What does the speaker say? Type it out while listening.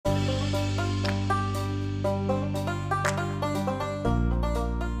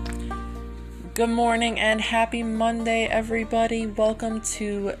Good morning and happy Monday, everybody. Welcome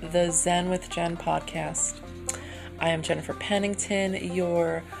to the Zen with Jen podcast. I am Jennifer Pennington,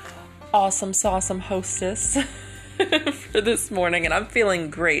 your awesome hostess for this morning, and I'm feeling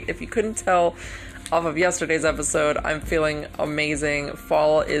great. If you couldn't tell off of yesterday's episode, I'm feeling amazing.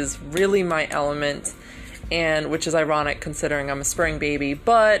 Fall is really my element, and which is ironic considering I'm a spring baby,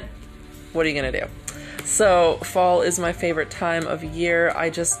 but what are you gonna do? So fall is my favorite time of year. I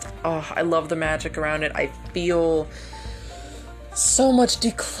love the magic around it. I feel so much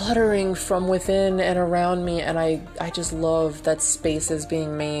decluttering from within and around me, and I just love that space is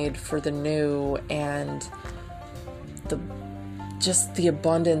being made for the new, and the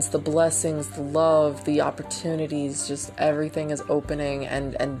abundance, the blessings, the love, the opportunities, just everything is opening,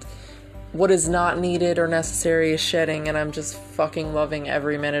 and what is not needed or necessary is shedding, and I'm just fucking loving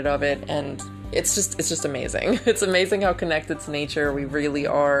every minute of it, and it's just amazing. It's amazing how connected to nature we really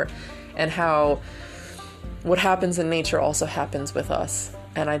are, and how what happens in nature also happens with us.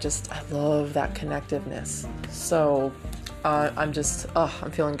 And I love that connectiveness. So I'm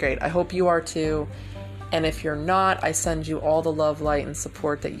feeling great. I hope you are too. And if you're not, I send you all the love, light, and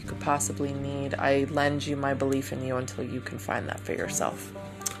support that you could possibly need. I lend you my belief in you until you can find that for yourself.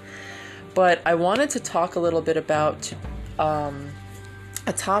 But I wanted to talk a little bit about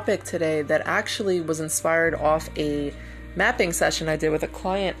a topic today that actually was inspired off a mapping session I did with a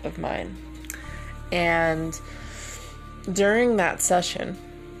client of mine. And during that session,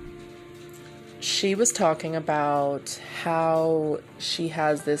 she was talking about how she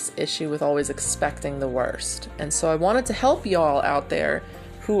has this issue with always expecting the worst. And so I wanted to help y'all out there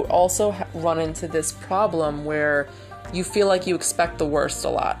who also run into this problem where you feel like you expect the worst a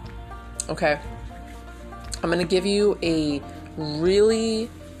lot. Okay? I'm going to give you a really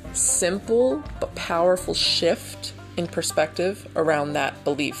simple but powerful shift in perspective around that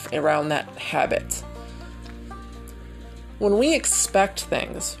belief, around that habit. When we expect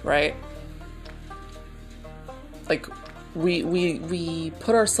things, right? Like we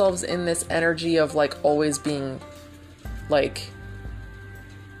put ourselves in this energy of like always being like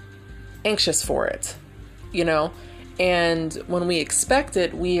anxious for it, you know? And when we expect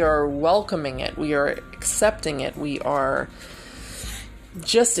it, we are welcoming it, we are accepting it, we are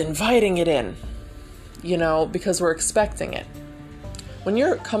just inviting it in, you know, because we're expecting it. When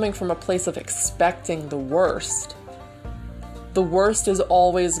you're coming from a place of expecting the worst is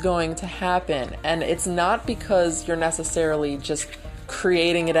always going to happen. And it's not because you're necessarily just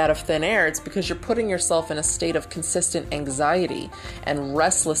creating it out of thin air. It's because you're putting yourself in a state of consistent anxiety and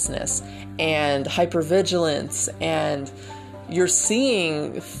restlessness and hypervigilance, and you're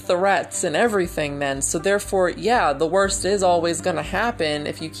seeing threats and everything then. So therefore, yeah, the worst is always going to happen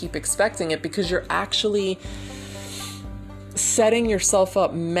if you keep expecting it, because you're actually setting yourself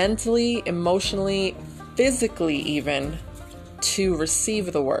up mentally, emotionally, physically even, to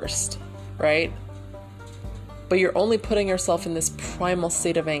receive the worst, right? But you're only putting yourself in this primal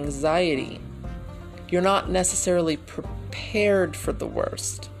state of anxiety. You're not necessarily prepared for the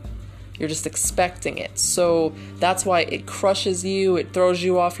worst. You're just expecting it. So that's why it crushes you, it throws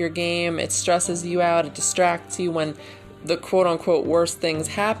you off your game, it stresses you out, it distracts you when the quote-unquote worst things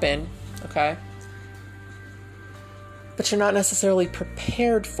happen, okay? But you're not necessarily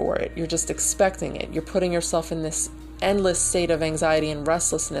prepared for it. You're just expecting it. You're putting yourself in this endless state of anxiety and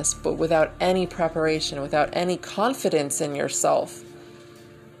restlessness, but without any preparation, without any confidence in yourself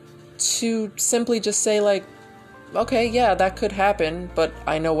to simply just say like, okay, yeah, that could happen, but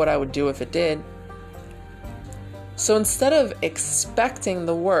I know what I would do if it did. So instead of expecting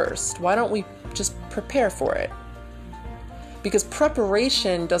the worst, why don't we just prepare for it? Because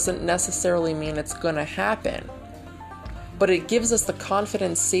preparation doesn't necessarily mean it's going to happen, but it gives us the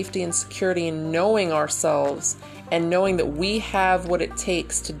confidence, safety, and security in knowing ourselves and knowing that we have what it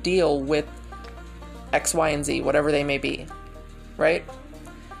takes to deal with X, Y, and Z, whatever they may be, right?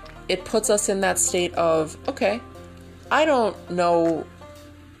 It puts us in that state of, okay, I don't know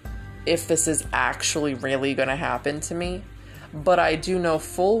if this is actually really going to happen to me, but I do know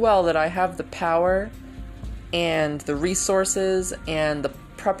full well that I have the power and the resources and the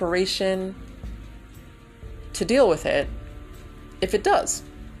preparation to deal with it if it does.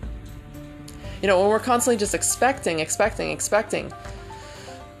 You know, when we're constantly just expecting,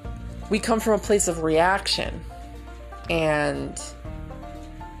 we come from a place of reaction and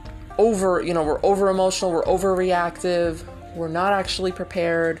we're over emotional, we're overreactive, we're not actually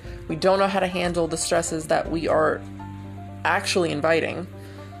prepared, we don't know how to handle the stresses that we are actually inviting.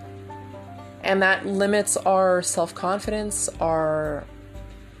 And that limits our self-confidence, our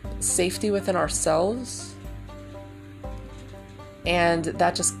safety within ourselves. And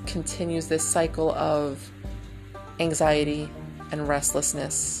that just continues this cycle of anxiety and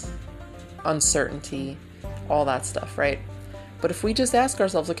restlessness, uncertainty, all that stuff, right? But if we just ask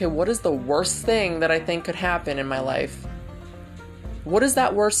ourselves, okay, what is the worst thing that I think could happen in my life? What is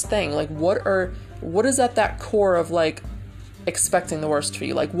that worst thing? Like, what is at that core of like expecting the worst for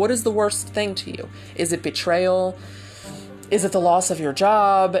you? Like, what is the worst thing to you? Is it betrayal? Is it the loss of your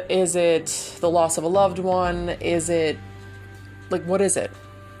job? Is it the loss of a loved one? Is it, like, what is it?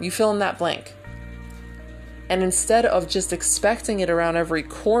 You fill in that blank. And instead of just expecting it around every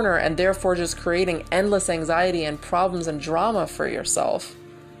corner and therefore just creating endless anxiety and problems and drama for yourself,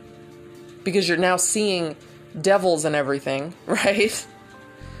 because you're now seeing devils and everything, right?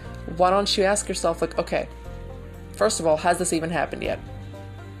 Why don't you ask yourself, like, okay, first of all, has this even happened yet?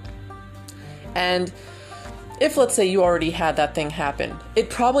 And if, let's say, you already had that thing happen, it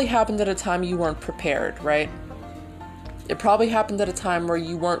probably happened at a time you weren't prepared, right? It probably happened at a time where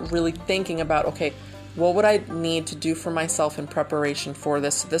you weren't really thinking about, okay, what would I need to do for myself in preparation for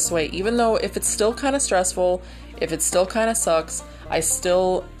this way? Even though if it's still kind of stressful, if it still kind of sucks, I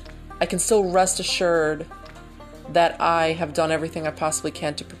can still rest assured that I have done everything I possibly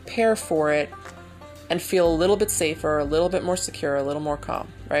can to prepare for it and feel a little bit safer, a little bit more secure, a little more calm,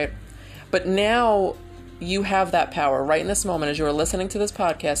 right? But now you have that power right in this moment. As you are listening to this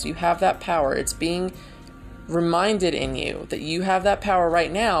podcast, you have that power. It's being reminded in you that you have that power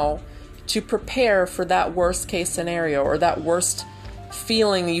right now to prepare for that worst case scenario or that worst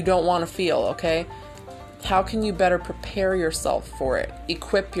feeling you don't want to feel, okay? How can you better prepare yourself for it?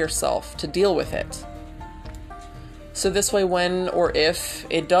 Equip yourself to deal with it. So this way, when or if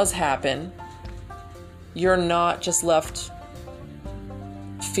it does happen, you're not just left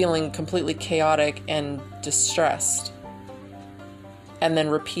feeling completely chaotic and distressed and then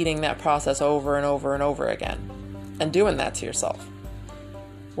repeating that process over and over and over again and doing that to yourself.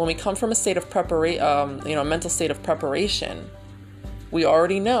 When we come from a state of preparation, mental state of preparation, we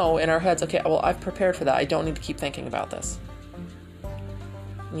already know in our heads, okay, well, I've prepared for that. I don't need to keep thinking about this.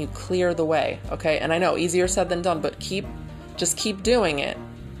 And you clear the way, okay? And I know, easier said than done, but just keep doing it.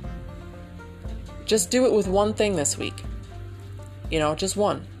 Just do it with one thing this week. Just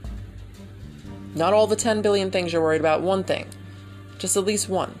one. Not all the 10 billion things you're worried about, one thing. Just at least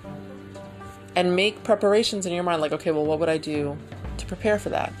one. And make preparations in your mind, like, okay, well, what would I do to prepare for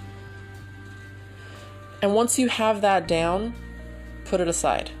that? And once you have that down, put it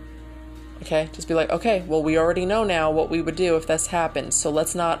aside. Okay? Just be like, okay, well, we already know now what we would do if this happens, so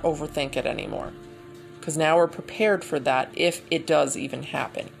let's not overthink it anymore. Because now we're prepared for that if it does even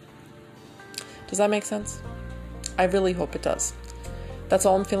happen. Does that make sense? I really hope it does. That's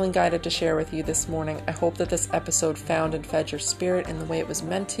all I'm feeling guided to share with you this morning. I hope that this episode found and fed your spirit in the way it was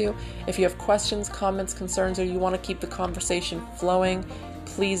meant to. If you have questions, comments, concerns, or you want to keep the conversation flowing,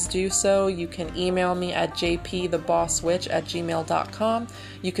 please do so. You can email me at jpthebosswitch@gmail.com.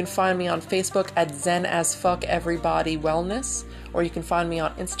 You can find me on Facebook at Zen as Fuck Everybody Wellness, or you can find me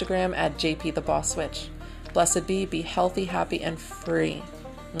on Instagram at jpthebosswitch. Blessed be healthy, happy, and free.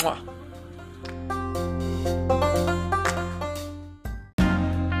 Mwah.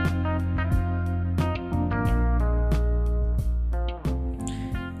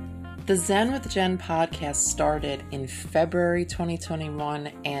 The Zen with Jen podcast started in February 2021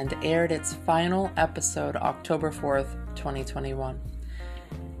 and aired its final episode October 4th, 2021.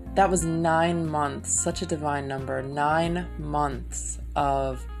 That was 9 months, such a divine number, 9 months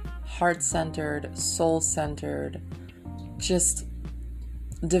of heart-centered, soul-centered, just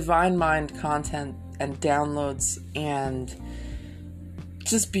divine mind content and downloads and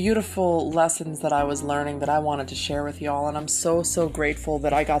just beautiful lessons that I was learning that I wanted to share with y'all. And I'm so, so grateful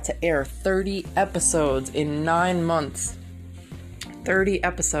that I got to air 30 episodes in 9 months. 30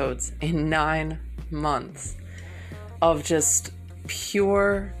 episodes in 9 months of just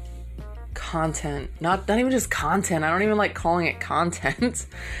pure content. Not even just content. I don't even like calling it content.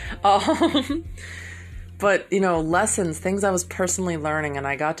 But, lessons, things I was personally learning, and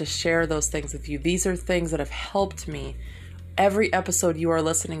I got to share those things with you. These are things that have helped me. Every episode you are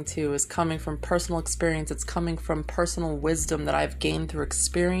listening to is coming from personal experience. It's coming from personal wisdom that I've gained through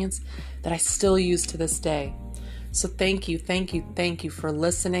experience that I still use to this day. So thank you for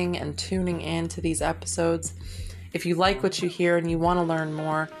listening and tuning in to these episodes. If you like what you hear and you want to learn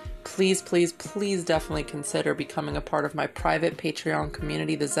more, please definitely consider becoming a part of my private Patreon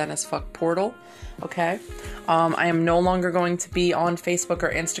community, the Zen as Fuck portal. Okay? I am no longer going to be on Facebook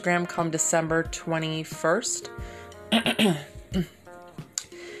or Instagram come December 21st.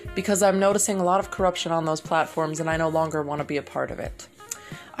 Because I'm noticing a lot of corruption on those platforms and I no longer want to be a part of it.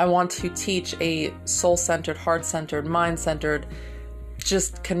 I want to teach a soul-centered, heart-centered, mind-centered,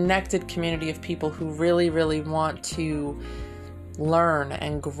 just connected community of people who really, really want to learn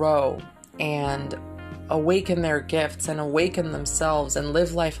and grow and awaken their gifts and awaken themselves and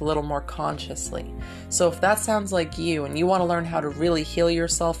live life a little more consciously. So if that sounds like you and you want to learn how to really heal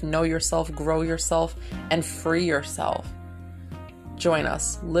yourself, know yourself, grow yourself, and free yourself, join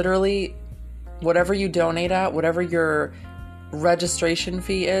us. Literally, whatever you donate at, whatever your registration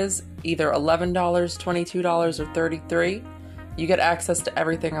fee is, either $11, $22, or $33, you get access to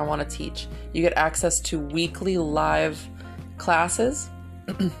everything I want to teach. You get access to weekly live classes,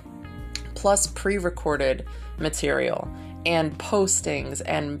 plus pre-recorded material and postings,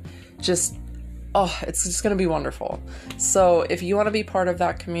 and just, it's just going to be wonderful. So if you want to be part of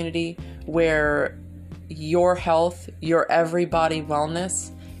that community where your health, your everybody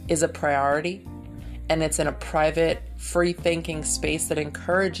wellness is a priority, and it's in a private, free-thinking space that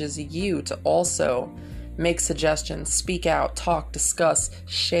encourages you to also make suggestions, speak out, talk, discuss,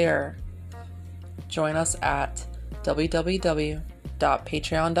 share, join us at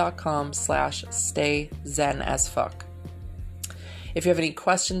www.patreon.com/stayzenasfuck. If you have any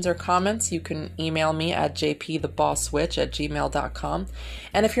questions or comments, you can email me at jpthebosswitch@gmail.com.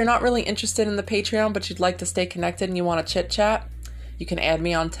 And if you're not really interested in the Patreon, but you'd like to stay connected and you want to chit-chat, you can add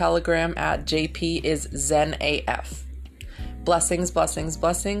me on Telegram at jpiszenaf. Blessings, blessings,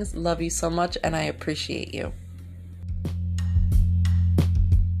 blessings. Love you so much, and I appreciate you.